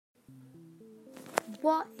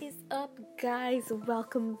What is up, guys?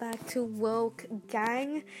 Welcome back to Woke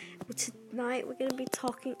Gang. Tonight we're gonna be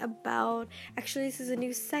talking about. Actually, this is a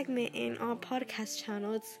new segment in our podcast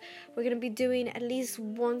channel. We're gonna be doing at least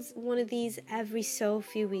one of these every so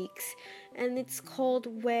few weeks, and it's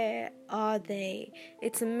called "Where Are They?"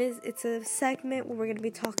 It's a segment where we're gonna be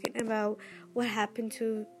talking about what happened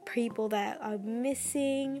to people that are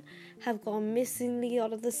missing, have gone missingly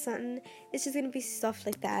all of a sudden. It's just gonna be stuff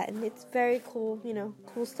like that, and it's very cool,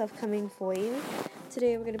 cool stuff coming for you.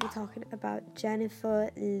 Today we're gonna be talking about Jennifer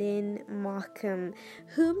Lynn Markham,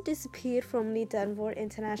 whom disappeared from the Denver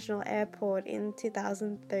International Airport in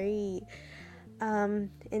 2003.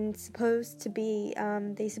 And supposed to be,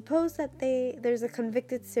 they suppose that there's a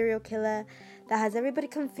convicted serial killer that has everybody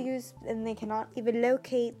confused, and they cannot even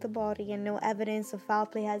locate the body, and no evidence of foul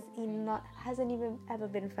play hasn't even ever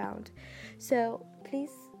been found. So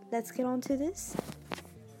please, let's get on to this.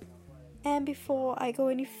 And before I go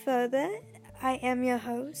any further, I am your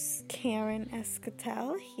host, Karen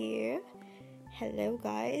Escatel here. Hello,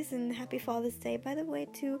 guys, and happy Father's Day, by the way,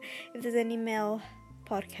 too. If there's any male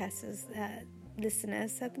podcasters,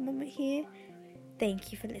 listeners at the moment here,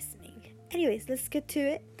 thank you for listening. Anyways, let's get to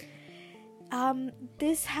it.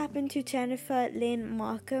 This happened to Jennifer Lynn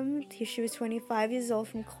Markham. She was 25 years old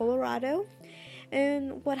from Colorado.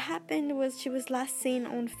 And what happened was she was last seen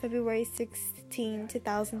on February 16,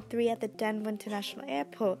 2003 at the Denver International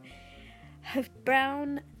Airport. Her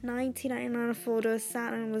brown 1999 Ford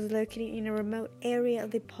Saturn was located in a remote area of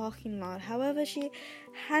the parking lot. However, she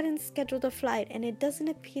hadn't scheduled a flight, and it doesn't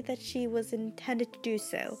appear that she was intended to do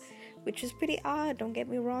so, which is pretty odd. Don't get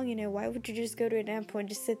me wrong, why would you just go to an airport and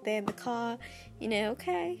just sit there in the car?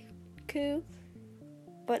 Okay, cool.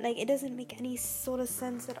 But, it doesn't make any sort of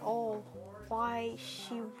sense at all why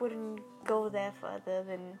she wouldn't go there further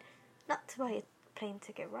than not to buy a plane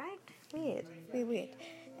ticket, right? Weird.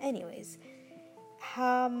 Anyways,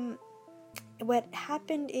 what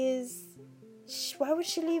happened is, why would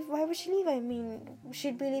she leave? I mean,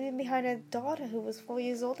 she'd be leaving behind a daughter who was 4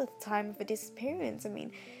 years old at the time of her disappearance. I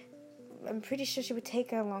mean, I'm pretty sure she would take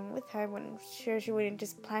her along with her. I'm sure she wouldn't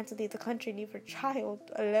just plan to leave the country and leave her child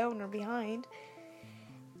alone or behind.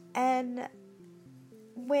 And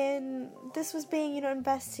when this was being,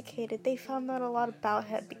 investigated, they found out a lot about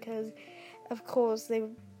her because, of course,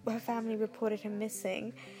 her family reported her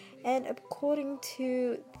missing. And according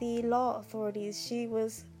to the law authorities,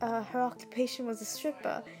 her occupation was a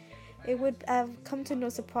stripper. It would have come to no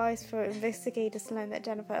surprise for investigators to learn that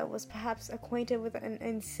Jennifer was perhaps acquainted with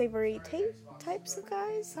unsavory types of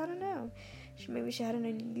guys. I don't know. Maybe she had an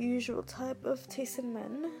unusual type of taste in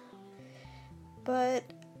men. But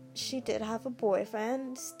she did have a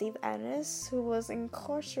boyfriend, Steve Ennis, who was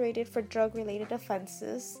incarcerated for drug-related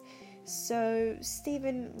offenses. So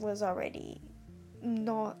Steven was already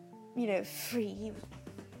not, free.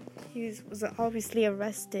 He was obviously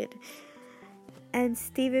arrested. And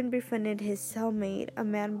Steven befriended his cellmate, a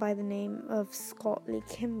man by the name of Scott Lee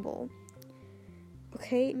Kimball.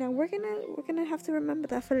 Okay, now we're gonna have to remember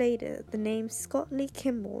that for later. The name Scott Lee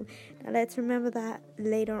Kimball. Now let's remember that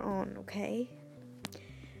later on, okay?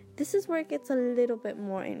 This is where it gets a little bit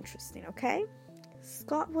more interesting, okay?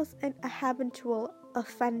 Scott was a habitual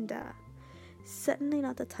offender. Certainly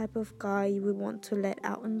not the type of guy you would want to let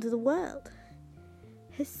out into the world.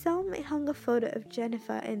 His cellmate hung a photo of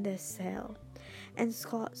Jennifer in their cell, and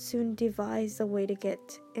Scott soon devised a way to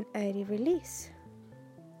get an early release.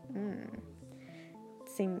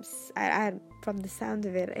 Seems, from the sound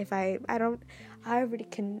of it, I already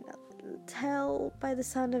can tell by the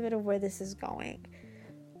sound of it of where this is going.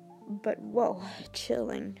 But whoa,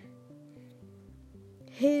 chilling.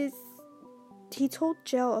 He told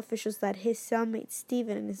jail officials that his cellmate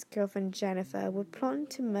Steven and his girlfriend Jennifer were plotting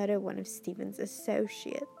to murder one of Steven's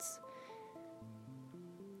associates.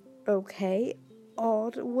 Okay,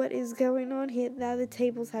 odd. What is going on here? Now the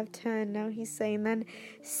tables have turned. Now he's saying that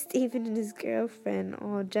Steven and his girlfriend,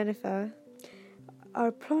 or Jennifer,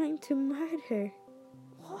 are plotting to murder.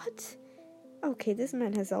 What? Okay, this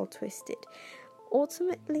man has all twisted.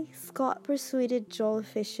 Ultimately, Scott persuaded jail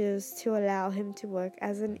officials to allow him to work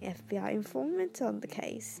as an FBI informant on the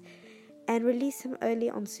case and release him early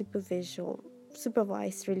on supervised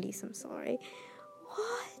release.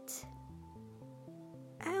 What?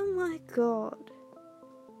 Oh my god.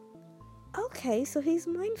 Okay, so he's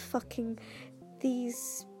mind-fucking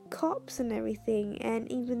these cops and everything,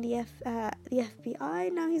 and even the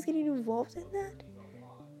FBI. Now he's getting involved in that.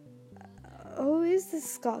 Who is this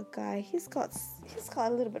Scott guy? He's got a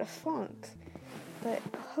little bit of funk, but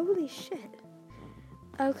holy shit.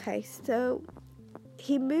 Okay, so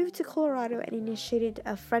he moved to Colorado and initiated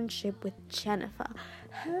a friendship with Jennifer.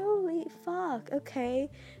 Holy fuck, okay.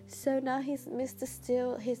 So now he's Mr.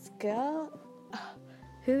 Steele, his girl?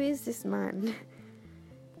 Who is this man?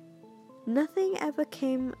 Nothing ever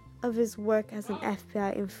came of his work as an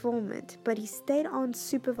FBI informant, but he stayed on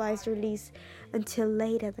supervised release until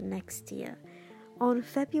later the next year. On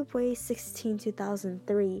February 16,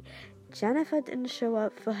 2003, Jennifer didn't show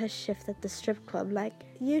up for her shift at the strip club like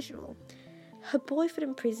usual. Her boyfriend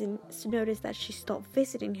in prison noticed that she stopped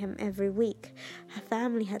visiting him every week. Her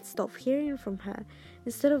family had stopped hearing from her.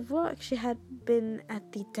 Instead of work, she had been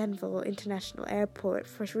at the Denver International Airport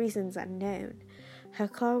for reasons unknown. Her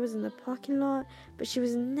car was in the parking lot, but she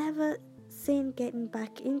was never seen getting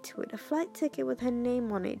back into it. A flight ticket with her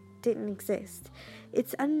name on it didn't exist.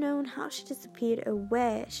 It's unknown how she disappeared or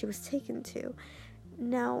where she was taken to.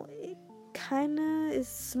 Now, it kinda is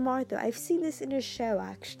smart though. I've seen this in a show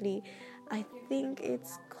actually. I think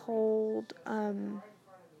it's called, I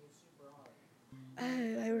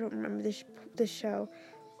don't remember the show.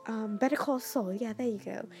 Better Call Saul. Yeah, there you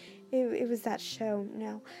go. It was that show.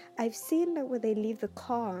 Now, I've seen that where they leave the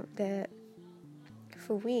car there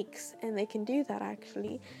for weeks, and they can do that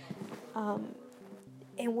actually. And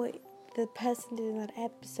what the person did in that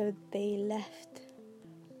episode, they left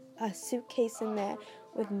a suitcase in there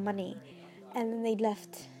with money, and then they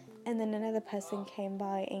left. And then another person came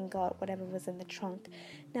by and got whatever was in the trunk.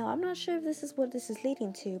 Now, I'm not sure if this is what this is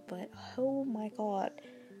leading to, but oh my god,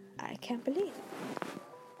 I can't believe.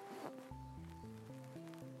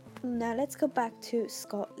 Now, let's go back to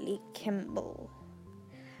Scott Lee Kimball.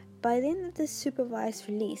 By the end of the supervised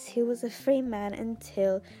release, he was a free man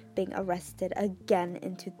until being arrested again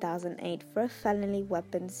in 2008 for a felony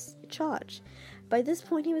weapons charge. By this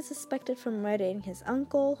point, he was suspected for murdering his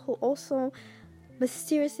uncle, who also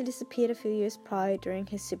mysteriously disappeared a few years prior during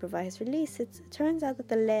his supervised release. It turns out that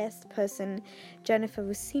the last person Jennifer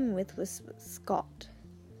was seen with was Scott.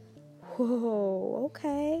 Whoa,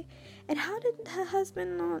 okay. And how did her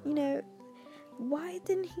husband not, why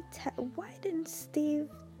didn't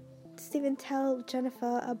Steven tell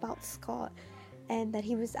Jennifer about Scott and that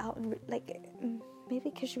he was out and, maybe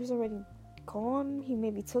because she was already gone, he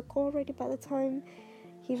maybe took already by the time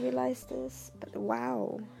he realized this, but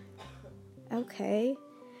wow. Okay.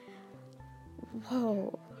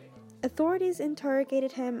 Whoa. Authorities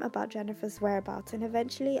interrogated him about Jennifer's whereabouts and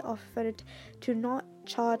eventually offered to not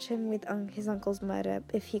charge him with his uncle's murder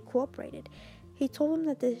if he cooperated. He told them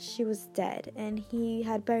that she was dead and he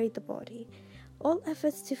had buried the body. All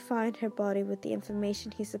efforts to find her body with the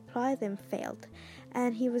information he supplied them failed,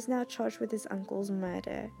 and he was now charged with his uncle's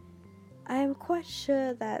murder. I am quite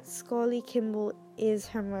sure that Scott Lee Kimball is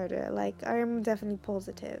her murderer. I am definitely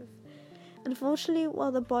positive. Unfortunately,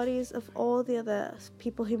 while the bodies of all the other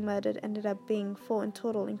people he murdered ended up being 4 in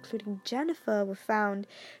total, including Jennifer, were found,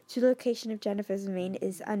 the location of Jennifer's remain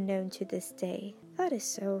is unknown to this day. That is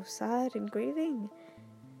so sad and grieving.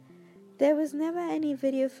 There was never any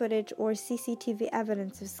video footage or CCTV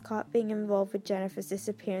evidence of Scott being involved with Jennifer's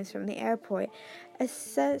disappearance from the airport.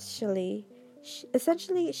 Essentially,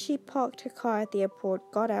 she parked her car at the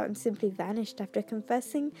airport, got out, and simply vanished. After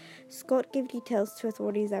confessing, Scott gave details to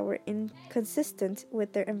authorities that were inconsistent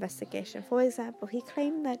with their investigation. For example, he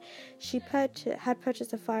claimed that she had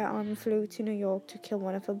purchased a firearm and flew to New York to kill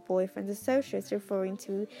one of her boyfriend's associates, referring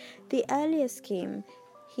to the earlier scheme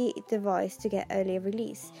he devised to get earlier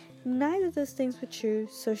release. Neither of those things were true,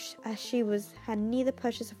 so as she had neither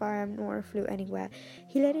purchased a firearm nor flew anywhere.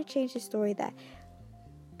 He later changed his story that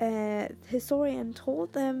historian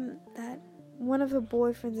told them that one of her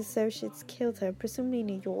boyfriend's associates killed her, presumably in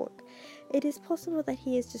New York. It is possible that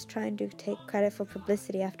he is just trying to take credit for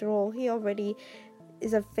publicity. After all, he already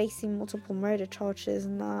is facing multiple murder charges,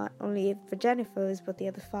 not only for Jennifer's, but the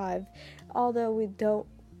other 5. Although we don't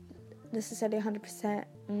necessarily 100%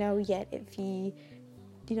 know yet if he,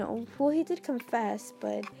 he did confess,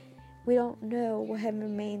 but we don't know what his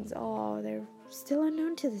remains are. They're still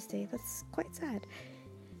unknown to this day. That's quite sad.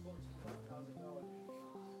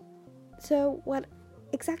 So what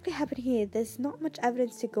exactly happened here? There's not much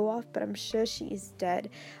evidence to go off, but I'm sure she is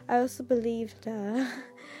dead. I also believe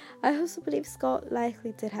Scott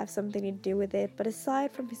likely did have something to do with it, but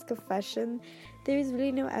aside from his confession, there is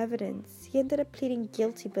really no evidence. He ended up pleading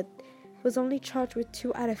guilty, but was only charged with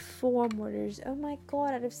 2 out of 4 murders. Oh my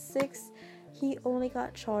god, out of 6, he only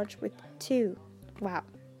got charged with 2. Wow.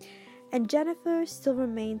 And Jennifer still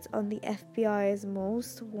remains on the FBI's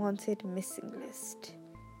most wanted missing list.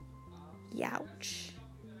 Youch.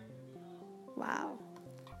 Wow.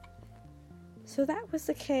 So that was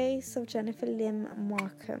the case of Jennifer Lynn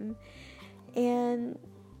Markham. And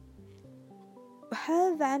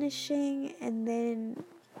her vanishing, and then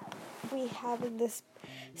we having this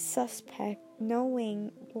suspect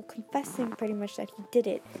knowing, well, confessing pretty much that he did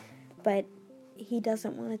it, but he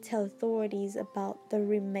doesn't want to tell authorities about the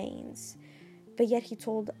remains, but yet he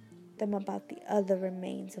told them about the other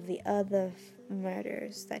remains of the other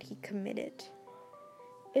murders that he committed.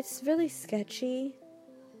 It's really sketchy.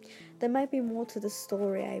 There might be more to the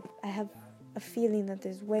story. I have a feeling that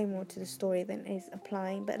there's way more to the story than is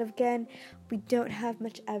applying, but again, we don't have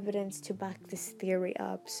much evidence to back this theory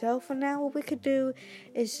up. So for now, what we could do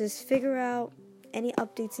is just figure out any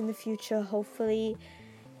updates in the future. Hopefully,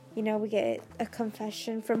 we get a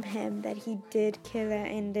confession from him that he did kill her,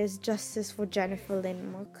 and there's justice for Jennifer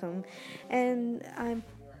Lynn Markham. And I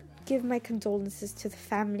give my condolences to the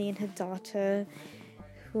family and her daughter,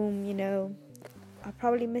 whom, are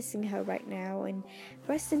probably missing her right now. And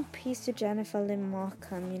rest in peace to Jennifer Lynn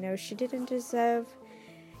Markham. She didn't deserve,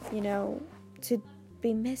 to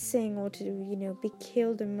be missing or to, be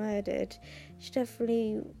killed and murdered. She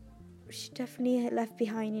definitely left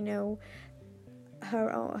behind, her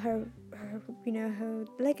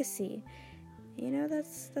legacy.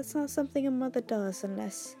 That's not something a mother does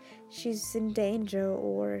unless she's in danger,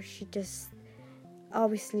 or she just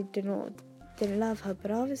obviously didn't love her.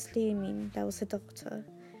 But obviously, that was her daughter.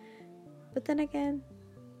 But then again,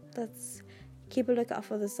 let's keep a lookout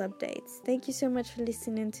for those updates. Thank you so much for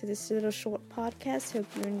listening to this little short podcast. Hope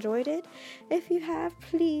you enjoyed it. If you have,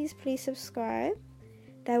 please subscribe.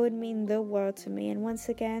 That would mean the world to me. And once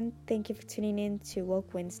again, thank you for tuning in to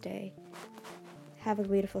Woke Wednesday. Have a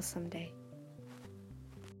beautiful Sunday.